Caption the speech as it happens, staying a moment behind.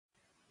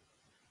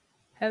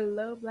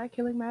Hello, Black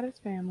Healing Matters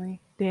family.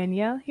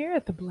 Danielle here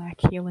at the Black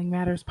Healing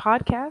Matters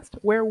podcast,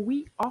 where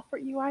we offer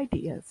you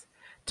ideas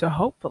to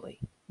hopefully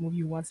move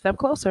you one step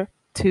closer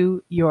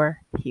to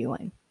your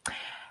healing.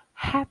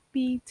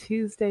 Happy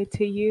Tuesday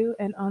to you.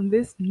 And on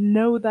this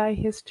Know Thy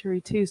History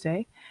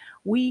Tuesday,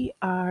 we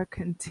are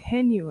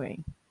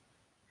continuing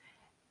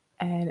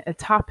and a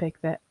topic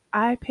that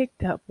I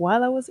picked up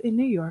while I was in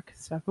New York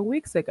several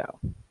weeks ago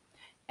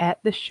at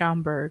the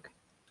Schomburg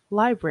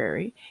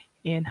Library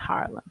in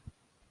Harlem,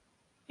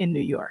 in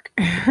New York,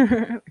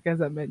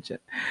 as I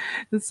mentioned.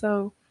 And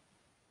so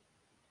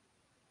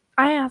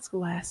I asked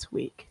last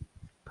week,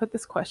 put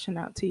this question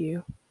out to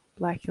you,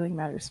 Black Healing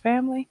Matters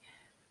family.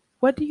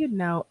 What do you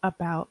know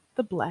about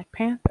the Black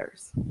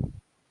Panthers?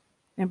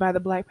 And by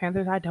the Black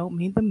Panthers, I don't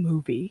mean the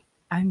movie,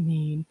 I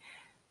mean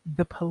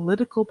the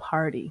political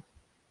party.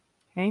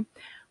 Okay.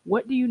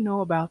 What do you know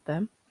about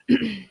them?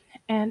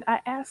 And I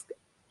asked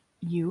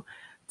you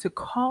to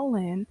call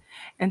in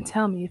and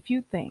tell me a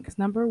few things.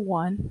 Number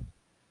one,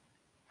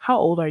 how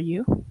old are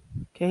you?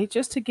 Okay,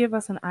 just to give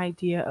us an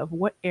idea of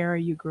what era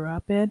you grew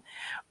up in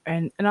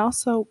and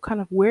also kind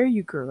of where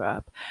you grew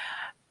up.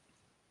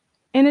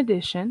 In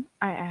addition,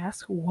 I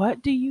asked,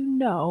 what do you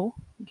know?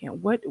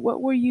 Again, what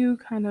were you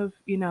kind of,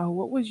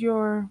 what was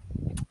your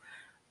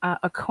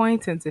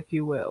acquaintance, if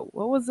you will?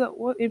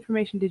 What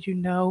information did you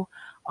know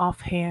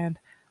offhand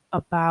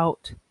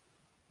about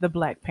the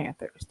Black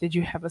Panthers? Did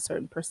you have a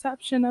certain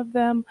perception of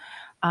them?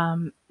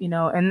 And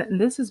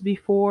this is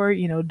before,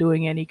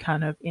 doing any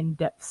kind of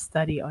in-depth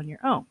study on your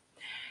own.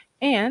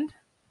 And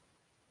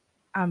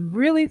I'm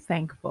really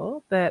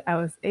thankful that I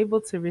was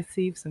able to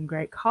receive some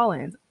great call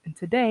ins. And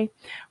today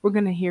we're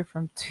going to hear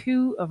from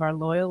two of our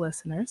loyal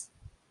listeners.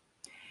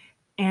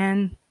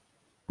 And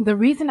the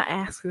reason I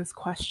ask this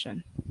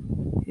question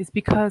is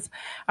because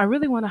I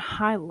really want to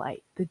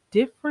highlight the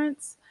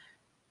difference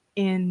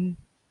in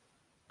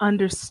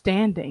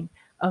understanding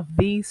of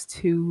these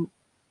two.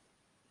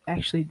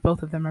 Actually,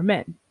 both of them are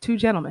men, two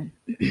gentlemen.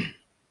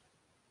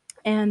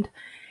 And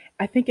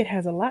I think it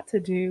has a lot to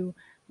do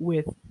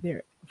with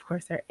of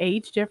course, their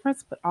age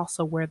difference, but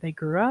also where they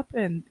grew up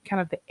and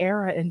kind of the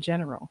era in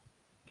general.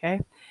 Okay.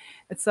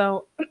 And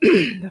so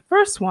the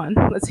first one,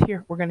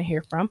 we're going to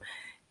hear from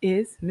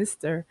is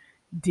Mr.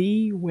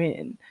 D.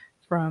 Wynn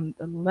from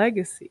the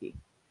Legacy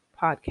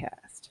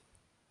podcast.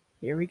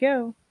 Here we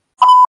go.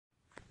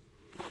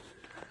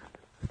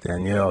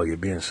 Danielle, you're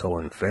being so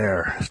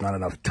unfair. It's not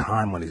enough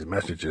time on these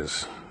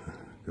messages.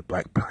 The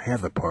Black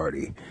Panther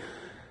Party.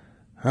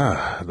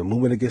 The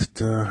movement against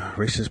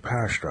racist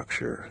power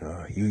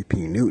structure. Huey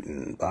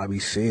Newton, Bobby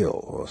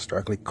Seale,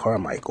 Stokely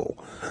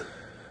Carmichael.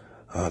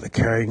 The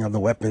carrying of the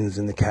weapons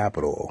in the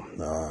Capitol.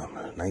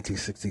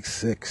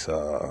 1966.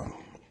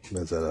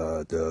 There's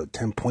the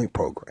 10-point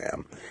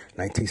program.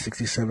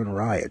 1967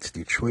 riots.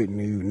 Detroit,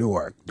 New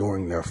Newark,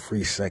 during their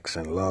free sex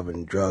and love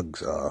and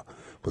drugs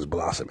was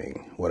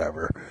blossoming.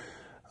 Whatever.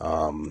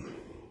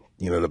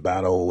 The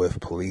battle with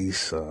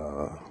police,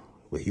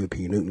 with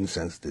Huey Newton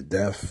sentenced to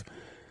death.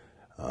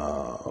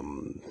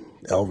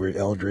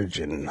 Eldridge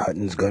and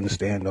Hutton's gun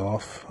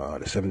standoff.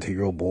 The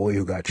 17-year-old boy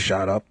who got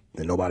shot up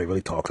that nobody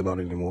really talks about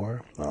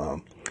anymore.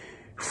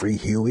 Free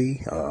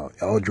Huey.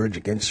 Eldridge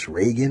against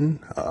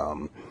Reagan.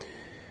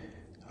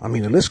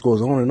 The list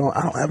goes on and on.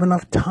 I don't have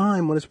enough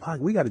time on this podcast.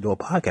 We got to do a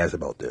podcast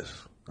about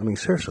this.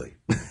 Seriously.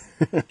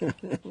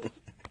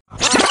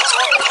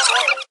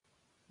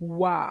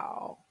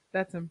 Wow,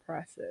 that's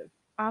impressive.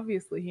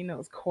 Obviously, he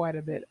knows quite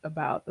a bit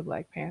about the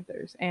Black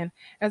Panthers. And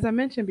as I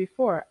mentioned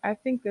before, I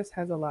think this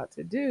has a lot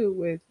to do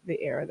with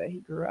the era that he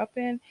grew up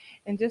in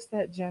and just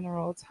that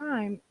general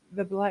time.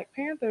 The Black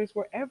Panthers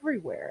were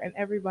everywhere and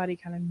everybody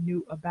kind of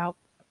knew about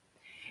them.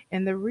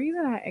 And the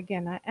reason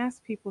I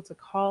ask people to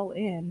call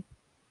in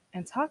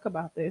and talk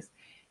about this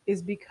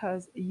is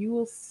because you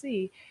will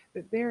see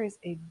that there is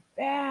a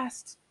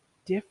vast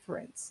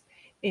difference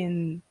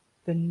in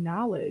the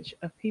knowledge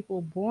of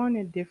people born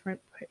in different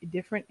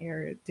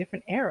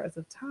eras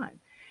of time,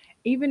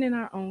 even in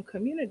our own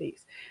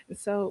communities. And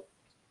so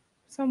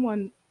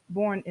someone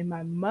born in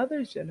my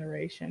mother's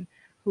generation,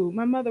 who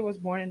my mother was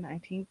born in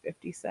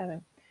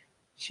 1957,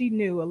 she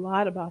knew a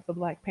lot about the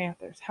Black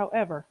Panthers.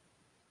 However,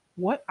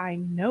 what I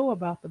know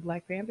about the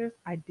Black Panthers,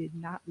 I did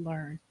not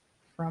learn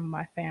from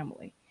my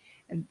family.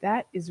 And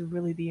that is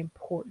really the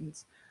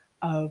importance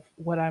of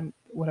what I'm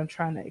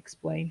trying to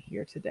explain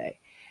here today,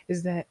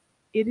 is that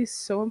it is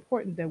so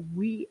important that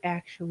we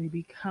actually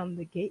become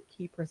the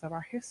gatekeepers of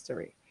our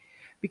history,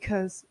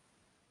 because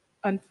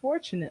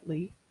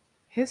unfortunately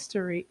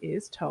history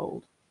is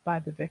told by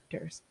the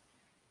victors.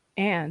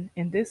 And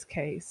in this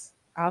case,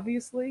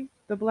 obviously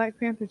the Black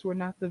Panthers were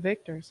not the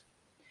victors.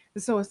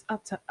 And so it's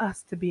up to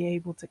us to be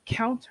able to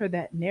counter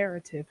that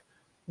narrative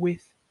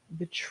with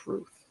the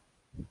truth.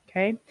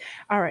 Okay.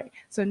 All right.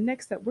 So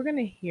next up, we're going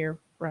to hear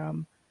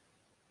from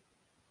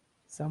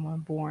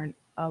someone born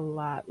a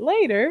lot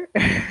later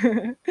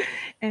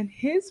and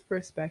his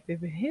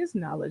perspective and his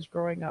knowledge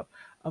growing up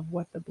of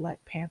what the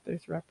Black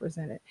Panthers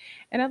represented.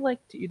 And I'd like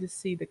you to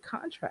see the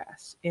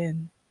contrast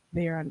in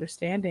their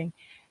understanding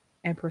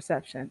and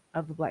perception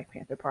of the Black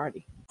Panther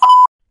Party.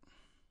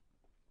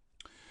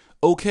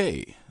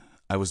 Okay,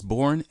 I was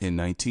born in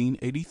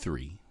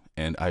 1983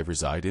 and I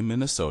reside in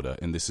Minnesota,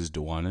 and this is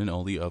Dewaun and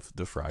Only of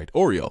the Fryed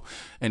Oreo.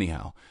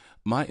 Anyhow,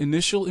 my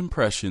initial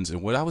impressions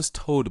and what I was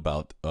told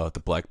about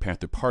the Black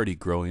Panther Party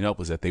growing up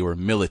was that they were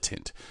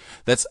militant.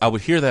 I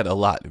would hear that a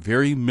lot,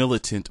 very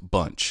militant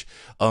bunch.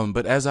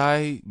 But as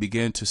I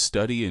began to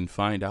study and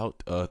find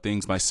out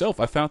things myself,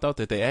 I found out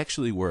that they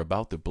actually were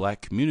about the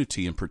black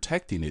community and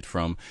protecting it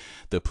from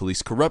the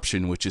police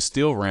corruption, which is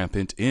still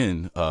rampant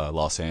in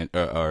Los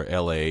Angeles or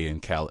L.A.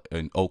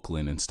 and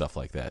Oakland and stuff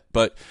like that.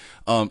 But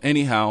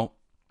anyhow,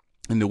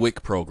 in the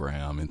WIC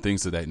program and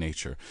things of that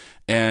nature,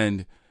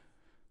 and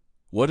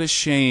what a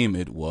shame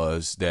it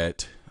was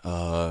that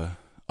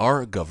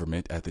our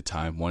government at the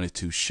time wanted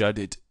to shut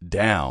it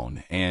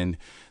down. And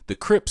the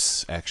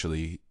Crips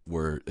actually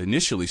were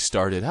initially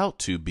started out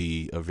to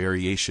be a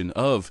variation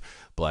of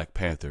Black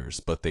Panthers,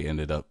 but they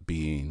ended up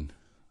being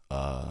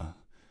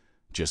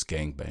just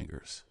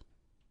gangbangers.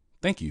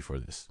 Thank you for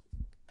this.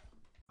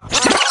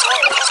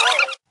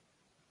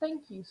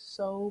 Thank you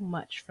so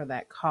much for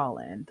that call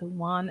in, the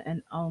one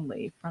and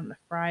only from the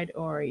Fried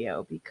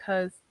Oreo,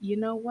 because you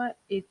know what?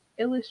 It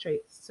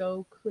illustrates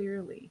so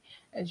clearly.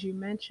 As you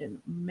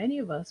mentioned, many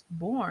of us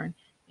born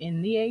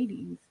in the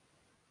 80s,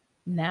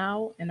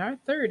 now in our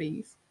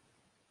 30s,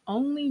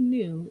 only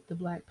knew the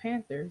Black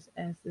Panthers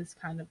as this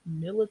kind of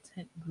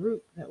militant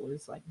group that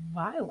was like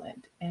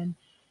violent. And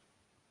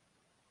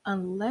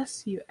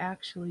unless you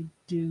actually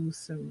do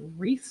some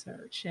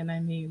research, and I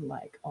mean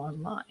like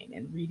online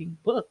and reading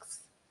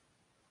books,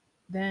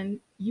 then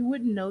you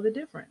wouldn't know the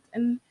difference.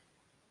 And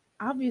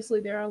obviously,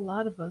 there are a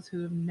lot of us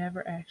who have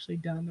never actually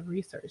done the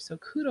research. So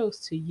kudos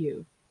to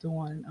you, the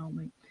one and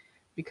only,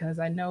 because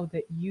I know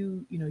that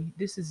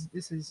this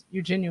is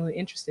you're genuinely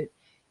interested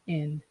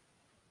in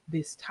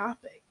this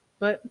topic.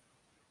 But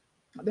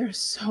there's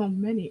so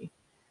many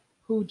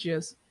who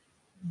just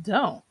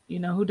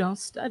who don't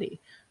study,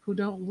 who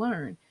don't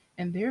learn.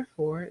 And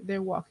therefore,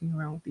 they're walking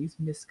around with these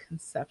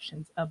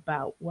misconceptions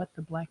about what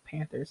the Black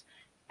Panthers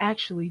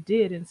actually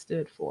did and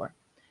stood for.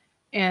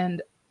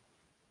 And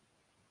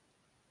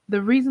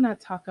the reason I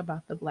talk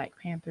about the Black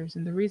Panthers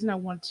and the reason I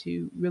want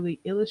to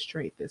really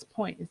illustrate this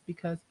point is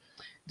because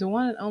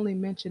Dewan and Only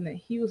mentioned that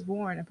he was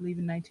born, I believe,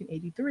 in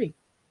 1983.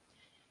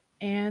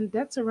 And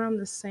that's around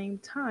the same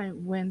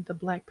time when the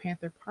Black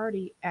Panther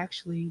Party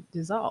actually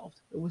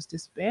dissolved. It was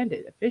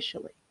disbanded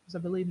officially. It was, I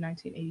believe,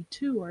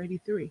 1982 or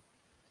 83.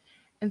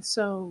 And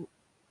so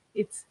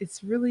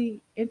it's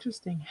really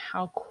interesting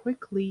how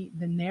quickly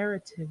the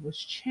narrative was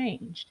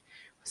changed.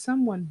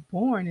 Someone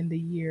born in the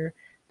year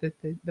that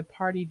the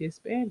party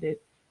disbanded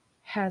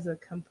has a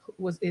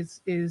was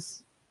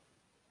is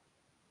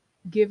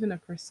given a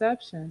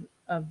perception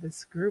of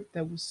this group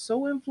that was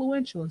so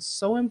influential and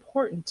so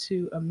important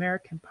to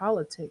American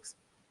politics,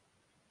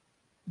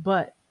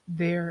 but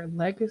their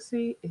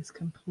legacy is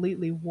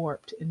completely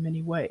warped in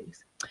many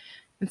ways.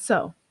 And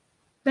so,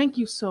 thank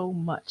you so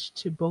much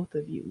to both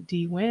of you,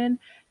 D Wynn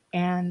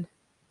and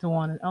the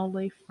one and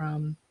only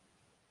from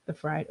the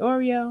Fried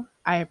Oreo.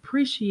 I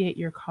appreciate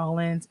your call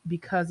ins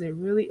because it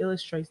really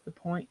illustrates the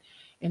point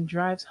and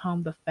drives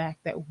home the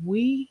fact that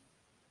we,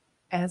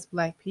 as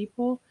Black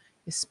people,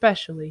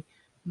 especially,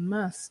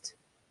 must,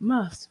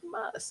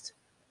 must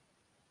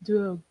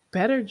do a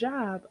better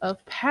job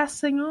of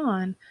passing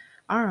on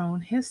our own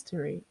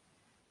history,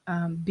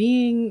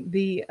 being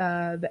the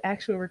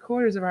actual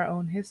recorders of our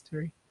own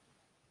history,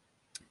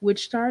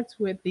 which starts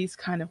with these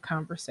kind of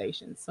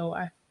conversations. So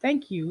I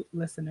thank you,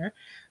 listener,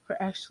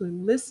 for actually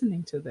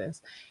listening to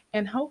this,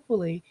 and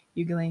hopefully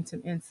you gain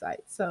some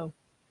insight. So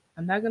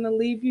I'm not going to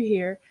leave you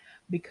here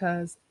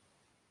because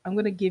I'm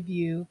going to give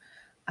you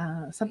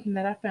something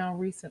that I found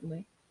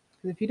recently.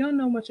 Because if you don't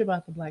know much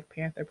about the Black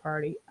Panther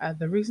Party,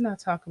 the reason I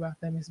talk about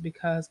them is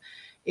because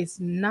it's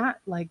not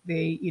like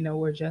they,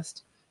 were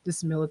just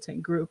this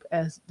militant group,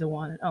 as the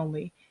one and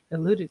only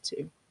alluded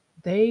to.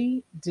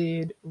 They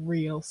did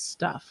real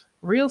stuff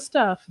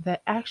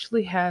that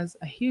actually has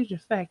a huge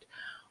effect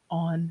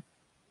on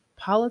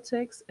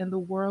politics and the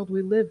world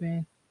we live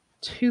in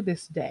to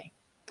this day.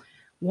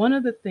 One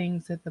of the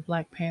things that the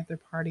Black Panther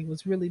Party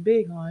was really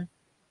big on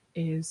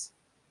is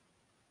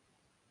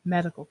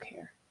medical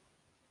care.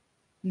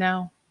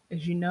 Now,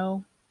 as you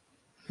know,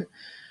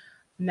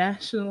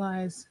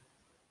 nationalized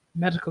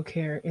medical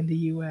care in the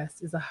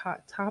US is a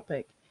hot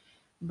topic,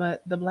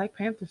 but the Black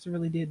Panthers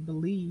really did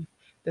believe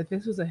that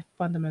this was a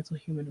fundamental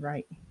human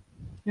right.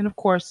 And of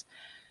course,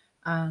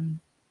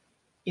 um,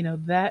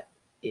 that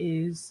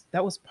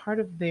was part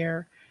of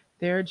their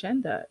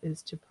agenda,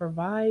 is to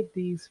provide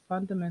these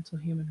fundamental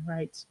human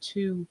rights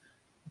to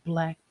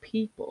Black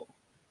people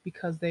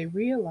because they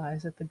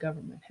realized that the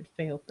government had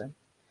failed them.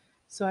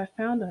 So I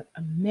found an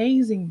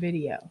amazing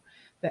video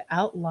that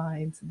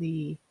outlines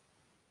the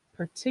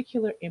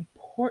particular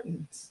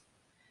importance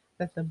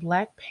that the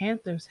Black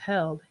Panthers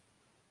held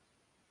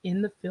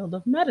in the field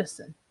of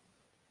medicine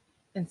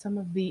and some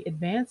of the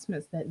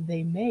advancements that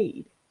they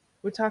made.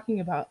 We're talking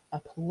about a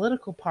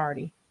political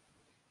party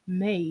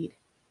made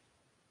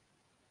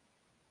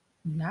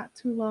not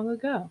too long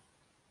ago,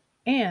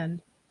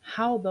 and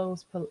how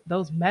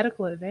those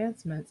medical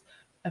advancements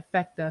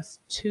affect us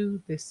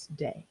to this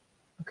day.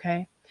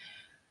 Okay?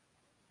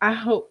 I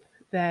hope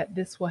that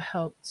this will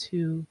help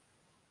to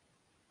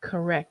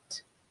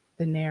correct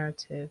the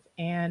narrative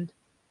and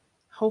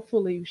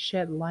hopefully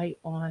shed light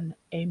on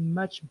a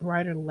much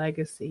brighter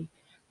legacy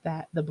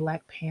that the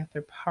Black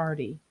Panther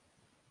Party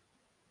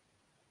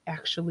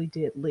actually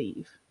did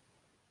leave,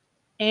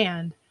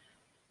 and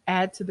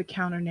add to the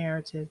counter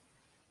narrative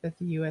that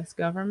the US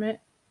government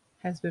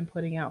has been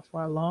putting out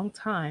for a long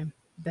time,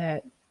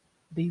 that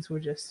these were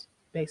just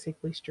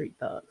basically street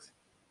thugs.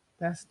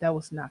 That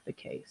was not the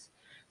case.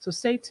 So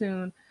stay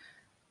tuned.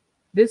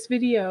 This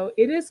video,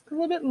 it is a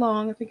little bit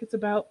long. I think it's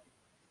about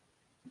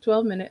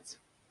 12 minutes.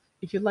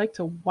 If you'd like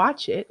to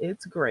watch it,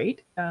 it's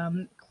great.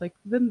 Click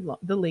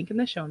the link in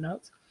the show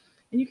notes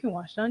and you can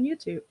watch it on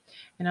YouTube.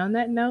 And on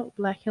that note,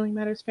 Black Healing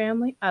Matters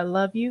family, I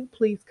love you.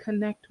 Please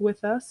connect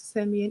with us.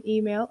 Send me an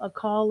email, a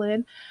call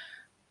in,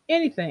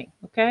 anything,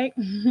 okay?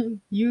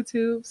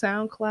 YouTube,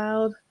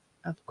 SoundCloud,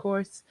 of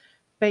course,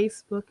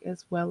 Facebook,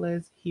 as well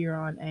as here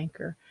on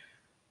Anchor.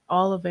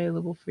 All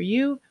available for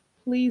you.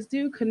 Please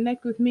do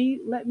connect with me.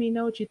 Let me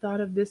know what you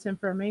thought of this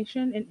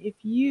information. And if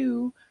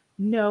you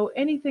know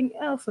anything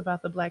else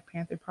about the Black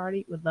Panther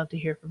Party, would love to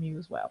hear from you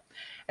as well.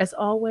 As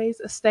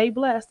always, stay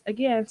blessed.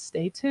 Again,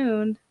 stay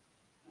tuned.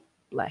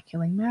 Black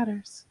Healing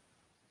Matters.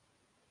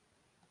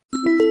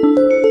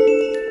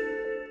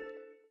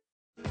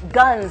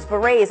 Guns,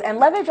 berets, and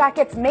leather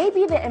jackets may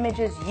be the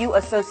images you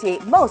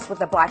associate most with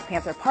the Black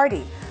Panther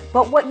Party.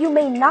 But what you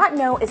may not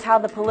know is how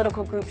the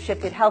political group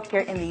shifted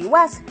healthcare in the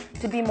U.S.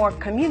 to be more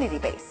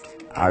community-based.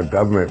 Our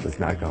government was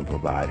not going to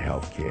provide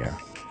health care,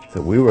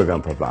 so we were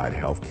going to provide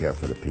health care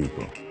for the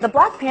people. The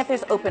Black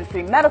Panthers opened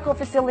 3 medical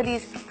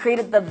facilities,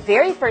 created the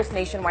very first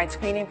nationwide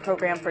screening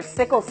program for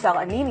sickle cell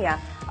anemia,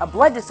 a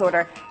blood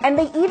disorder, and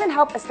they even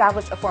helped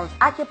establish a form of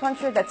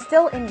acupuncture that's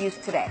still in use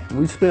today.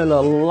 We spent a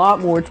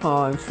lot more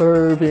time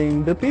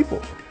serving the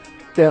people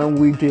than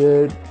we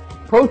did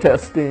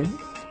protesting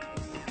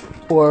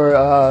or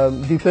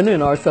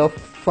defending ourselves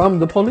from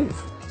the police.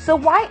 So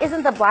why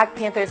isn't the Black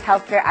Panthers'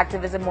 healthcare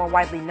activism more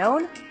widely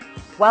known?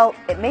 Well,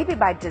 it may be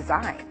by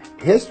design.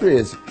 History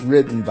is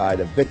written by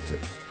the victors.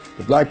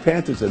 The Black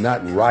Panthers are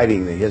not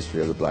writing the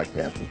history of the Black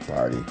Panther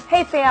Party.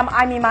 Hey fam,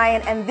 I'm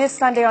Imayan, and this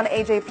Sunday on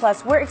AJ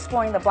Plus, we're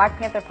exploring the Black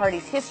Panther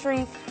Party's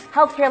history,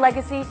 healthcare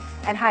legacy,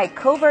 and how a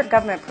covert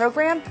government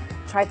program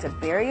tried to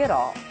bury it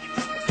all.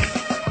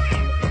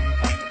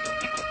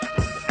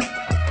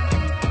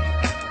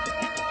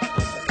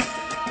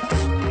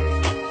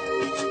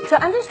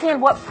 To understand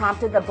what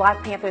prompted the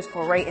Black Panthers'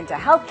 foray into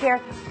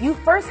healthcare, you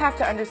first have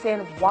to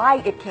understand why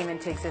it came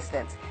into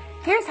existence.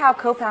 Here's how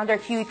co-founder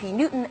Huey P.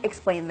 Newton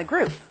explained the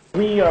group.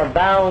 We are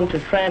bound to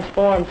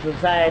transform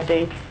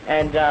society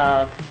and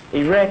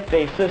erect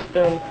a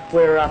system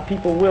where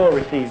people will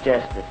receive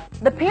justice.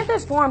 The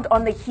Panthers formed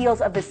on the heels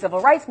of the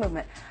Civil Rights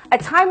Movement, a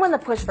time when the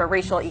push for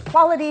racial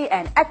equality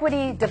and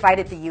equity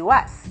divided the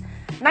U.S.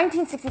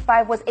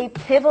 1965 was a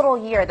pivotal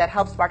year that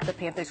helped spark the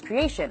Panthers'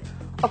 creation,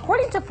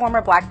 according to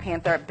former Black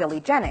Panther Billy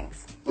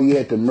Jennings. You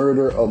had the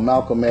murder of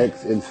Malcolm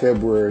X in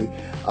February.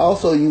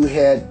 Also, you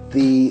had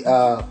the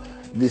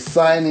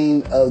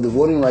signing of the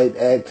Voting Rights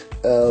Act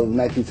of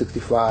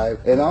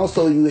 1965, and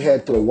also you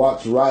had the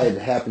Watts riot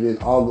that happened in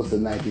August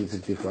of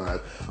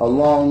 1965,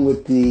 along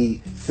with the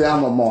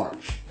Selma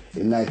March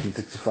in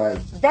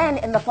 1965. Then,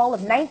 in the fall of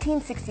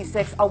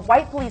 1966, a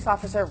white police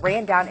officer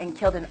ran down and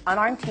killed an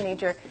unarmed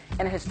teenager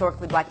in a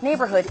historically Black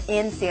neighborhood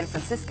in San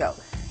Francisco.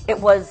 It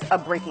was a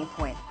breaking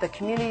point. The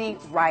community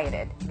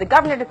rioted. The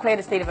governor declared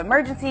a state of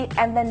emergency,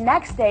 and the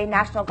next day,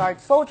 National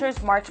Guard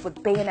soldiers marched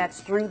with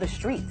bayonets through the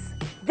streets.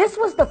 This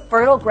was the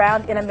fertile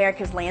ground in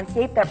America's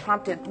landscape that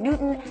prompted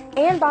Newton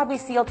and Bobby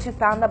Seale to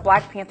found the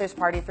Black Panthers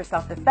Party for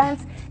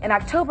Self-Defense in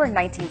October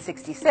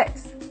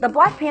 1966. The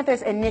Black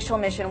Panthers' initial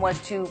mission was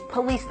to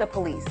police the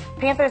police.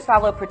 Panthers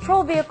followed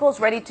patrol vehicles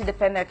ready to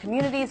defend their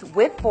communities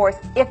with force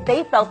if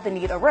they felt the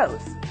need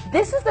arose.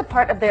 This is the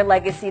part of their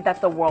legacy that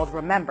the world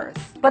remembers.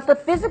 But the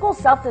physical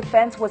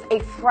self-defense was a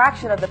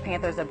fraction of the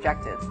Panthers'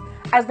 objectives.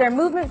 As their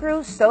movement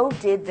grew, so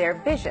did their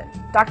vision.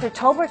 Dr.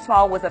 Tolbert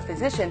Small was a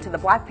physician to the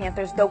Black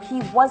Panthers, though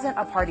he wasn't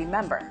a party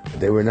member.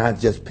 They were not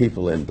just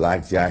people in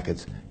black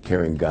jackets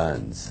carrying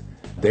guns.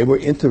 They were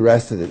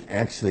interested in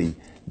actually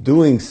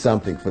doing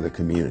something for the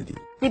community.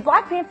 The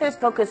Black Panthers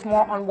focused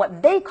more on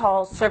what they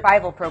call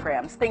survival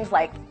programs, things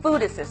like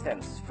food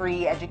assistance,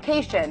 free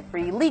education,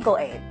 free legal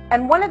aid.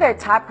 And one of their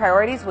top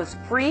priorities was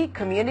free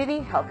community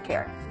health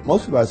care.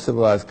 Most of our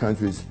civilized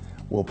countries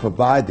will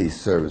provide these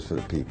services for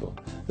the people.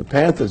 The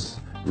Panthers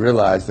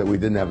realized that we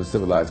didn't have a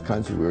civilized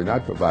country. We were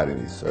not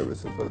providing these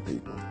services for the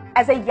people.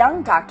 As a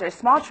young doctor,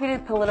 Small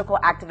treated political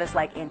activists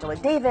like Angela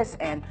Davis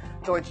and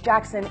George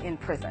Jackson in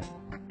prison.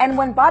 And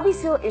when Bobby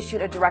Seale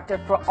issued a directive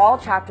for all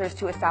chapters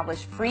to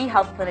establish free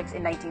health clinics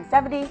in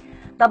 1970,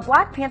 the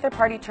Black Panther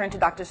Party turned to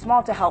Dr.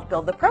 Small to help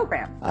build the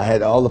program. I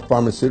had all the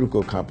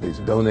pharmaceutical companies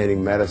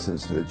donating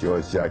medicines to the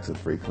George Jackson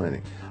Free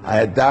Clinic. I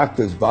had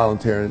doctors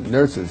volunteering,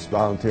 nurses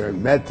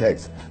volunteering, med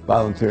techs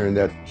volunteering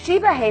that.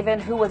 Sheba Haven,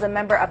 who was a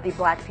member of the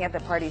Black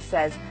Panther Party,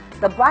 says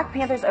the Black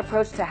Panthers'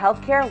 approach to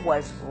healthcare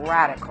was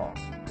radical.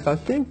 I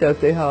think that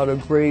they had a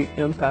great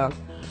impact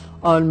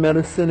on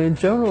medicine in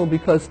general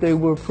because they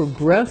were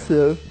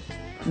progressive,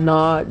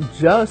 not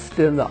just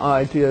in the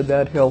idea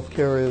that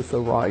healthcare is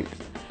a right,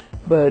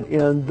 but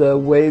in the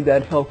way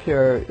that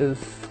healthcare is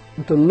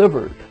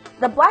delivered.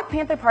 The Black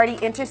Panther Party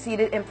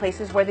interceded in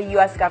places where the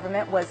U.S.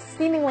 government was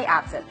seemingly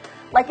absent,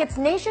 like its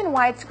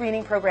nationwide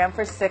screening program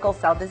for sickle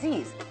cell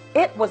disease.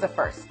 It was a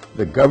first.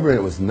 The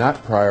government was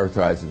not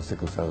prioritizing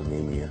sickle cell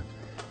anemia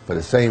for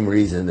the same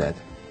reason that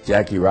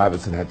Jackie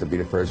Robinson had to be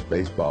the first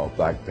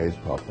black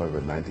baseball player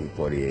in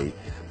 1948,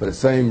 for the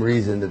same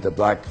reason that the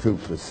black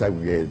troops were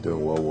segregated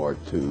during World War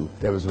II.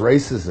 There was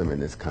racism in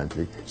this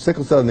country.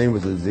 Sickle cell anemia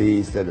was a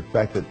disease that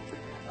affected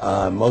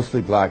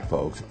mostly black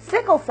folks.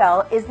 Sickle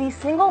cell is the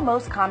single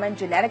most common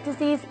genetic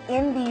disease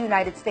in the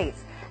United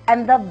States,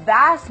 and the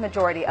vast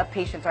majority of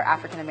patients are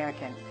African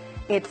American.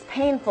 It's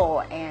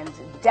painful and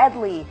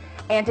deadly,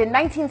 and in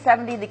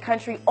 1970, the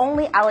country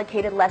only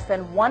allocated less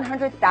than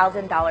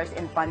 $100,000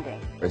 in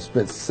funding. They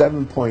spent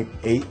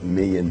 $7.8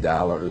 million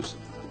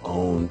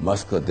on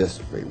muscular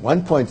dystrophy,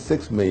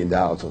 $1.6 million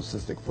on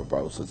cystic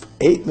fibrosis,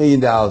 $8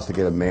 million to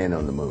get a man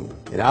on the moon.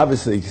 And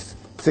obviously,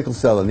 sickle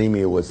cell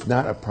anemia was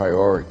not a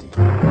priority.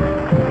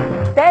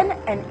 Then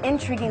an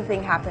intriguing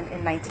thing happened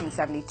in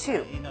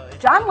 1972.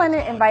 John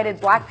Lennon invited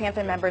Black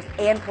Panther members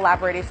and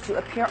collaborators to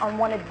appear on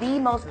one of the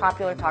most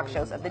popular talk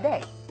shows of the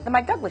day, The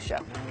Mike Douglas Show.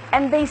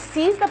 And they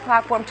seized the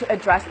platform to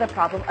address the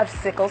problem of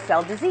sickle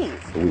cell disease.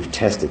 We've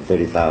tested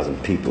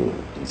 30,000 people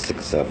for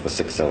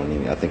sickle cell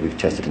anemia. I think we've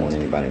tested more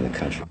than anybody in the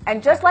country.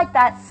 And just like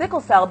that,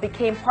 sickle cell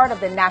became part of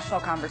the national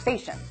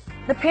conversation.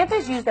 The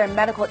Panthers used their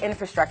medical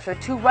infrastructure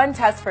to run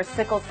tests for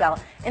sickle cell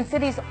in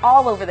cities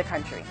all over the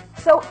country.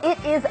 So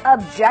it is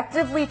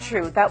objectively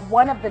true that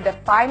one of the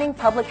defining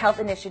public health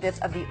initiatives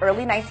of the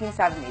early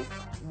 1970s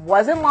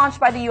wasn't launched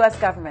by the U.S.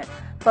 government,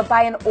 but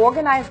by an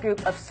organized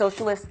group of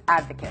socialist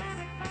advocates.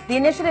 The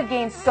initiative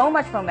gained so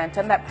much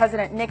momentum that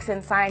President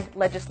Nixon signed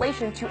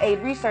legislation to aid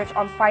research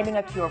on finding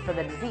a cure for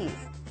the disease.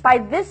 By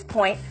this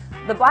point,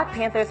 the Black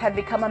Panthers had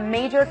become a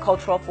major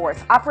cultural force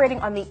operating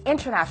on the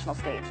international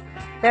stage.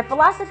 Their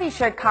philosophy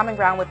shared common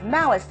ground with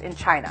Maoists in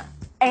China.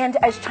 And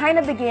as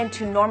China began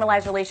to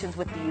normalize relations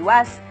with the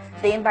U.S.,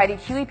 they invited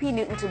Huey P.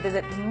 Newton to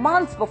visit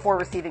months before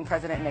receiving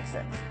President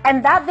Nixon.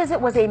 And that visit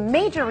was a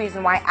major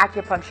reason why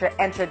acupuncture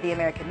entered the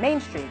American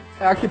mainstream.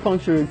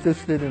 Acupuncture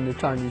existed in the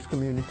Chinese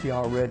community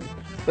already,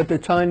 but the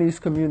Chinese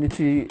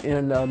community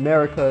in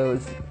America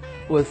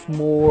was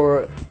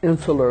more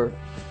insular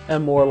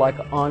and more like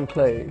an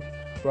enclave.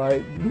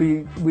 Right?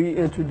 We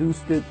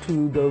introduced it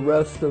to the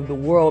rest of the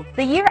world.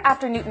 The year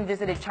after Newton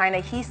visited China,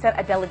 he sent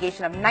a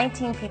delegation of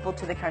 19 people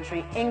to the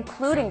country,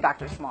 including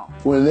Dr. Small.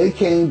 When they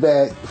came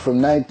back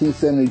from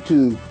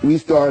 1972, we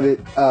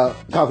started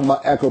talking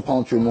about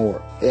acupuncture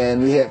more.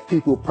 And we had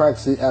people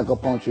practicing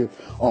acupuncture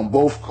on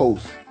both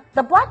coasts.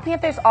 The Black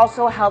Panthers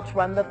also helped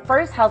run the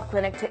first health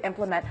clinic to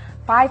implement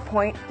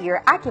 5-point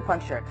ear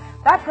acupuncture.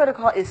 That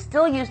protocol is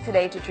still used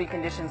today to treat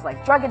conditions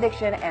like drug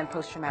addiction and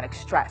post-traumatic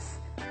stress.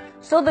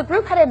 So the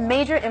group had a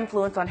major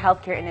influence on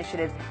healthcare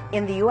initiatives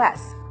in the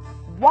U.S.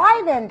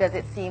 Why then does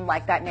it seem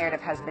like that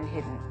narrative has been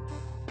hidden?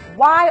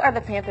 Why are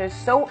the Panthers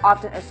so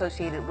often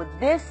associated with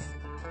this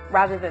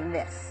rather than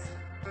this?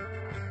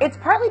 It's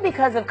partly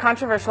because of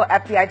controversial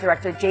FBI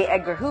Director J.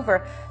 Edgar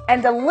Hoover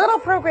and a little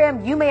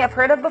program you may have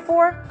heard of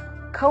before,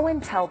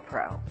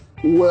 COINTELPRO.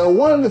 Well,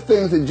 one of the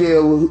things that J.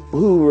 Edgar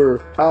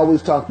Hoover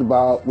always talked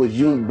about was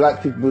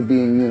black people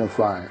being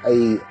unified,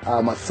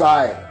 a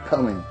messiah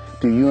coming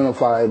to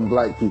unify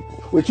black people,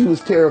 which he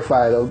was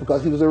terrified of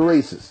because he was a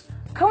racist.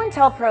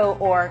 COINTELPRO,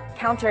 or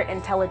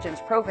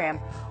Counterintelligence Program,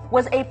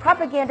 was a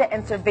propaganda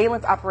and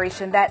surveillance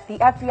operation that the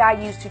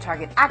FBI used to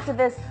target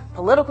activists,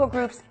 political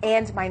groups,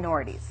 and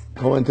minorities.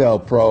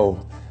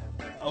 COINTELPRO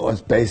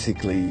was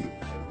basically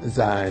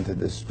designed to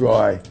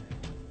destroy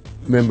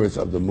members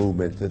of the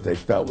movement that they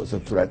felt was a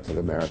threat to the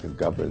American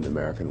government and the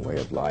American way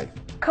of life.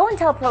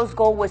 COINTELPRO's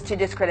goal was to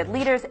discredit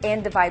leaders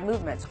and divide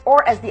movements,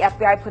 or as the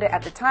FBI put it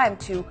at the time,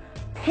 to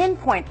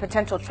pinpoint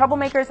potential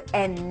troublemakers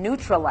and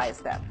neutralize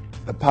them.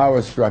 The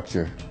power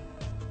structure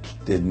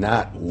did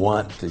not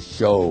want to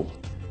show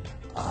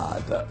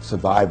the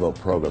survival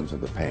programs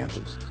of the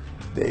Panthers.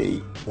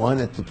 They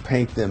wanted to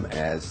paint them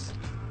as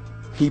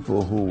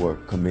people who were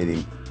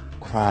committing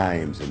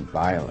crimes and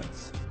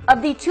violence.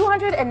 Of the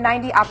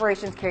 290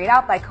 operations carried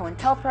out by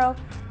COINTELPRO,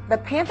 the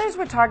Panthers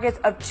were targets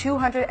of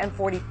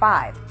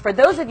 245. For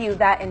those of you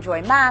that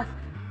enjoy math,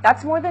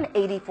 that's more than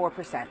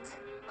 84%.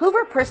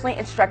 Hoover personally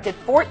instructed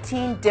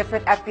 14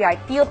 different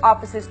FBI field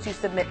offices to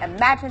submit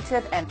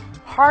imaginative and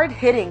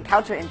hard-hitting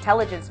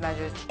counterintelligence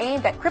measures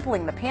aimed at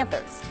crippling the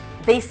Panthers.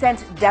 They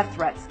sent death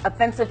threats,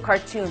 offensive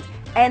cartoons,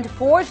 and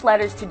forged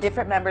letters to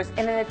different members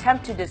in an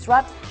attempt to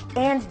disrupt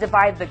and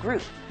divide the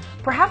group.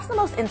 Perhaps the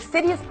most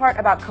insidious part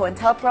about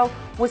COINTELPRO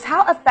was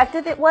how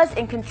effective it was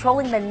in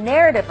controlling the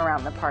narrative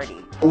around the party.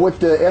 What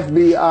the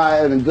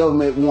FBI and the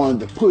government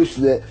wanted to push,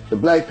 that the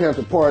Black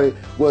Panther Party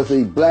was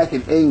a black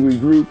and angry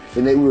group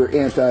and they were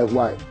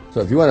anti-white.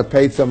 So if you want to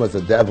paint someone as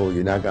a devil,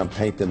 you're not going to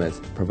paint them as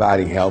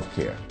providing health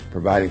care,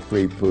 providing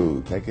free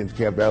food, taking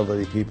care of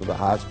elderly people to the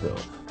hospital,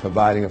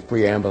 providing a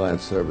free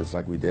ambulance service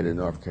like we did in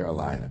North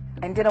Carolina.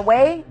 And in a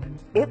way,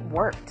 it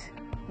worked.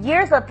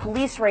 Years of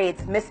police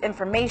raids,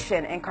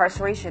 misinformation,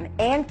 incarceration,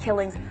 and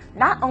killings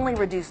not only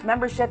reduced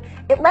membership,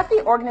 it left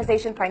the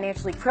organization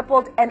financially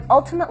crippled and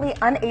ultimately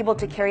unable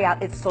to carry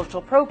out its social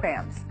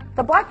programs.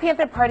 The Black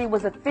Panther Party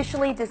was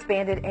officially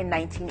disbanded in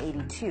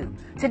 1982.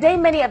 Today,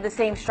 many of the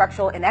same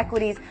structural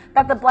inequities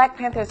that the Black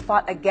Panthers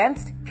fought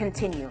against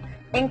continue,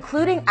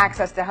 including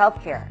access to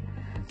health care.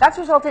 That's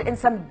resulted in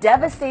some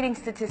devastating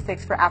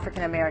statistics for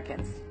African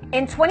Americans.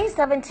 In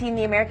 2017,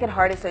 the American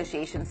Heart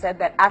Association said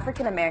that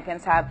African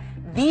Americans have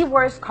the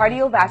worst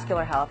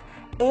cardiovascular health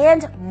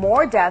and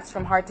more deaths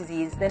from heart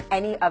disease than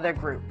any other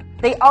group.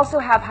 They also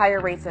have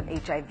higher rates of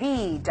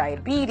HIV,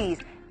 diabetes,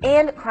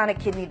 and chronic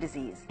kidney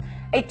disease.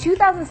 A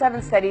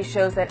 2007 study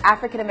shows that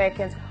African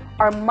Americans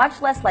are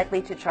much less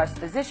likely to trust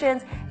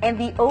physicians and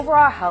the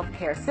overall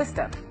healthcare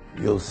system.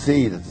 You'll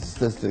see that the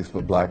statistics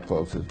for black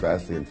folks is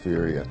vastly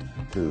inferior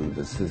to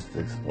the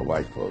statistics for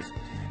white folks.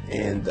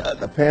 And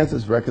the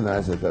Panthers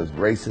recognize that there's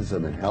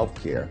racism in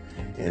healthcare,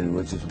 and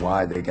which is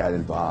why they got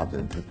involved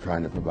in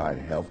trying to provide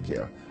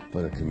healthcare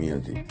for the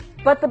community.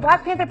 But the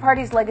Black Panther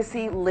Party's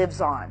legacy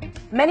lives on.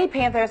 Many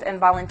Panthers and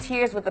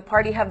volunteers with the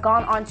party have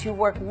gone on to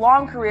work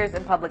long careers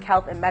in public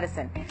health and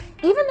medicine.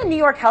 Even the New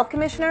York Health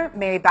Commissioner,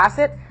 Mary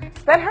Bassett,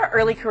 spent her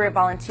early career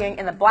volunteering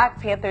in the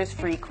Black Panthers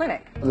Free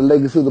Clinic. The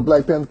legacy of the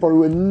Black Panther Party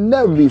will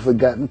never be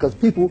forgotten because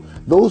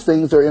those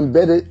things are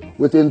embedded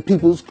within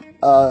people's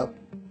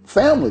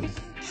families.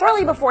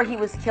 Shortly before he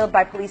was killed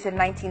by police in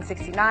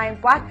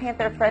 1969, Black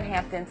Panther Fred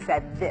Hampton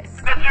said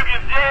this: "That you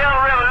can jail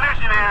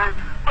revolutionaries,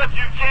 but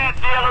you can't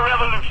jail a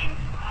revolution."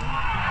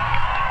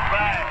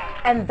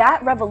 Right. And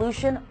that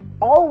revolution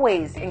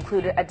always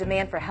included a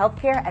demand for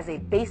healthcare as a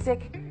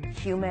basic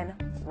human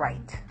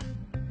right.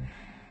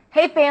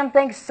 Hey fam,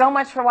 thanks so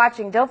much for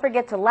watching. Don't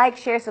forget to like,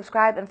 share,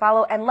 subscribe, and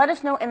follow, and let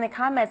us know in the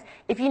comments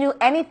if you knew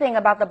anything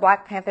about the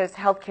Black Panthers'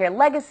 healthcare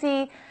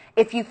legacy,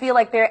 if you feel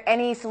like there are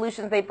any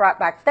solutions they brought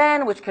back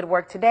then which could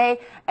work today,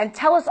 and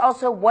tell us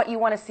also what you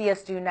want to see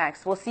us do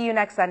next. We'll see you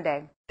next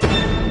Sunday.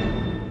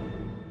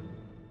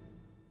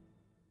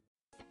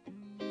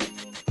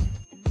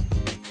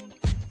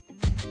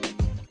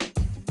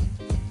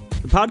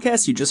 The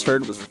podcast you just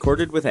heard was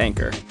recorded with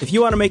Anchor. If you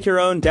want to make your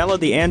own,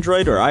 download the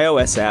Android or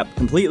iOS app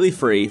completely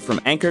free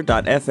from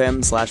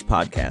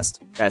anchor.fm/podcast.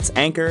 That's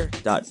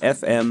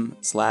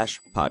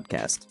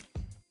anchor.fm/podcast.